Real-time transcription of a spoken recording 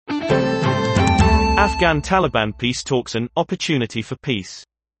Afghan-Taliban peace talks: an opportunity for peace.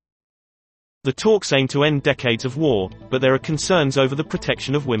 The talks aim to end decades of war, but there are concerns over the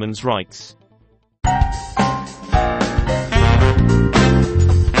protection of women's rights.